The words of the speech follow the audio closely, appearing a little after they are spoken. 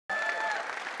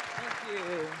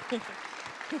you.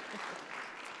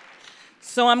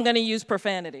 So I'm going to use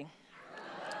profanity.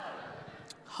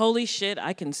 Holy shit,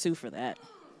 I can sue for that.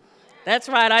 That's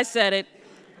right, I said it.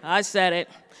 I said it.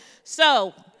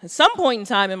 So at some point in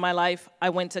time in my life, I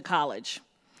went to college.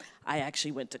 I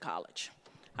actually went to college.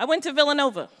 I went to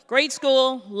Villanova. Great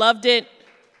school, loved it,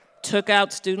 took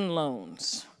out student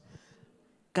loans.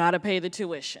 Gotta pay the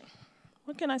tuition.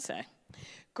 What can I say?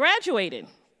 Graduated,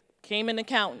 became an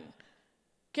accountant.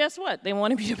 Guess what? They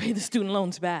wanted me to pay the student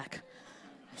loans back.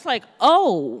 It's like,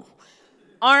 oh,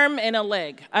 arm and a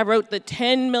leg. I wrote the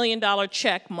 $10 million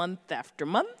check month after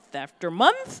month after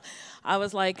month. I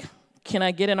was like, can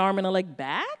I get an arm and a leg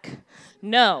back?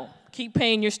 No, keep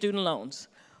paying your student loans.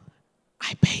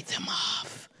 I paid them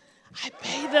off. I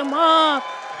paid them off.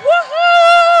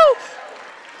 Woohoo!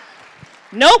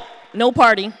 Nope, no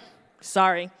party.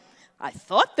 Sorry. I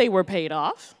thought they were paid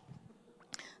off.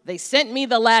 They sent me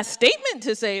the last statement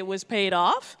to say it was paid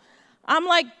off. I'm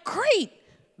like, great.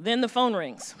 Then the phone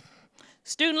rings.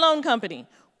 Student loan company,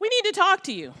 we need to talk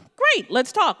to you. Great,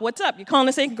 let's talk. What's up? You calling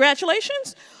to say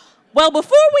congratulations? Well,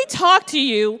 before we talk to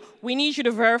you, we need you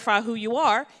to verify who you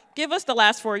are. Give us the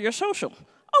last four of your social.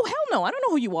 Oh, hell no, I don't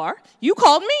know who you are. You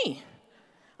called me.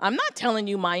 I'm not telling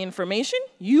you my information.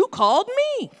 You called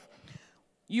me.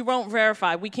 You won't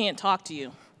verify. We can't talk to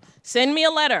you. Send me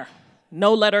a letter.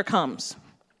 No letter comes.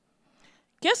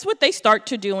 Guess what they start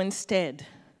to do instead?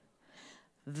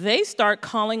 They start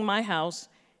calling my house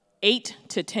 8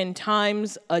 to 10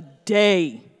 times a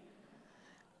day.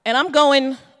 And I'm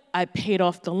going, I paid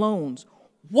off the loans.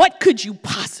 What could you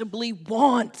possibly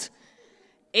want?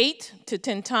 8 to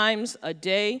 10 times a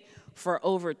day for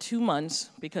over 2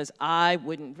 months because I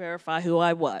wouldn't verify who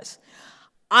I was.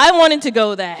 I wanted to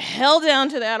go the hell down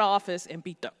to that office and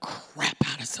beat the crap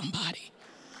out of somebody.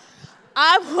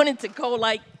 I wanted to go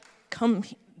like, come,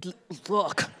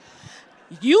 look.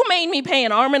 You made me pay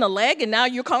an arm and a leg, and now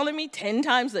you're calling me 10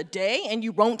 times a day, and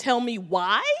you won't tell me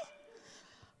why?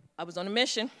 I was on a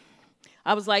mission.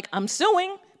 I was like, I'm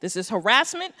suing. This is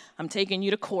harassment. I'm taking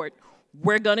you to court.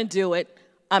 We're going to do it.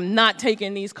 I'm not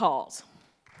taking these calls.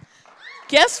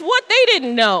 Guess what they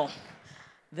didn't know?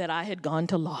 That I had gone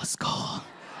to law school.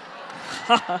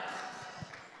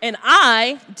 And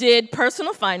I did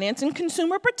personal finance and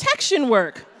consumer protection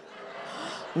work.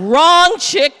 Wrong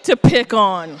chick to pick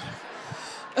on.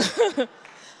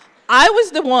 I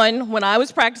was the one, when I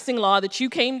was practicing law, that you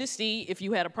came to see if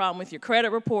you had a problem with your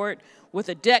credit report, with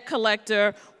a debt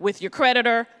collector, with your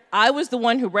creditor. I was the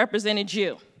one who represented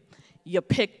you. You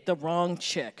picked the wrong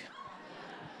chick.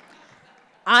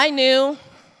 I knew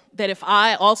that if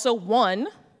I also won,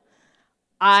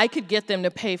 I could get them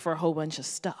to pay for a whole bunch of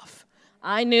stuff.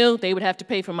 I knew they would have to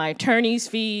pay for my attorney's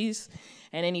fees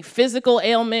and any physical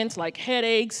ailments like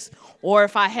headaches, or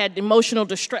if I had emotional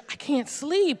distress. I can't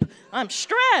sleep. I'm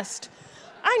stressed.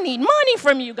 I need money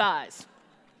from you guys.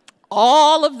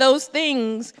 All of those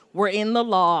things were in the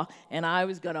law, and I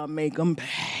was gonna make them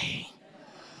pay.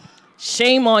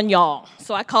 Shame on y'all.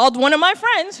 So I called one of my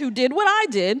friends who did what I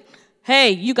did.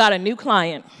 Hey, you got a new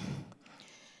client.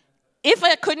 If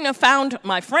I couldn't have found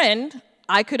my friend,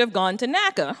 I could have gone to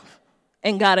NACA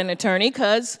and got an attorney,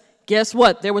 because guess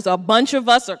what? There was a bunch of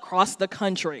us across the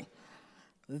country.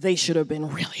 They should have been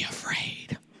really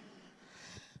afraid.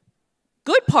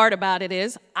 Good part about it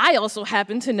is, I also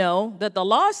happen to know that the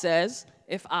law says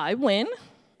if I win,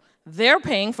 they're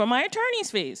paying for my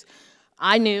attorney's fees.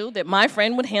 I knew that my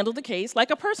friend would handle the case like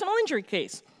a personal injury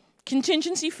case.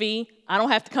 Contingency fee, I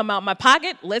don't have to come out my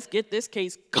pocket. Let's get this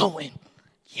case going.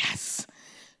 Yes.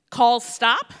 Calls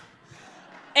stop,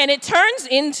 and it turns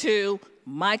into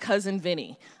my cousin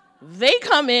Vinny. They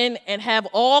come in and have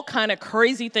all kind of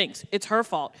crazy things. It's her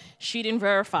fault. She didn't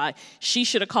verify. She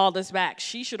should have called us back.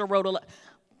 She should have wrote a letter.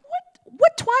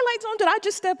 What Twilight Zone did I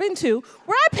just step into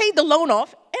where I paid the loan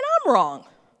off and I'm wrong?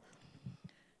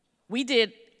 We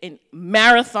did a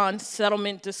marathon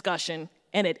settlement discussion,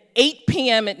 and at 8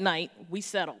 p.m. at night, we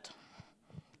settled.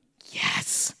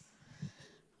 Yes.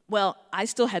 Well, I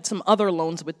still had some other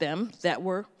loans with them that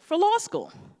were for law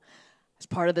school. As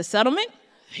part of the settlement,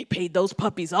 they paid those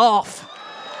puppies off.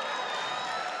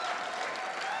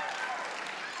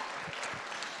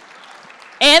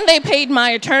 And they paid my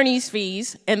attorney's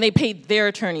fees, and they paid their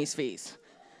attorney's fees.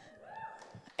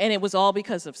 And it was all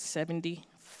because of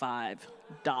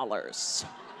 $75.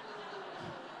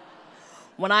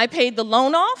 When I paid the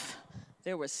loan off,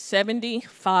 there was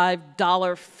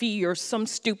 $75 fee or some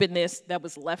stupidness that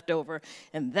was left over,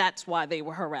 and that's why they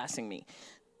were harassing me.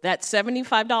 That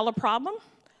 $75 problem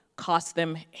cost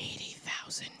them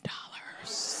 $80,000.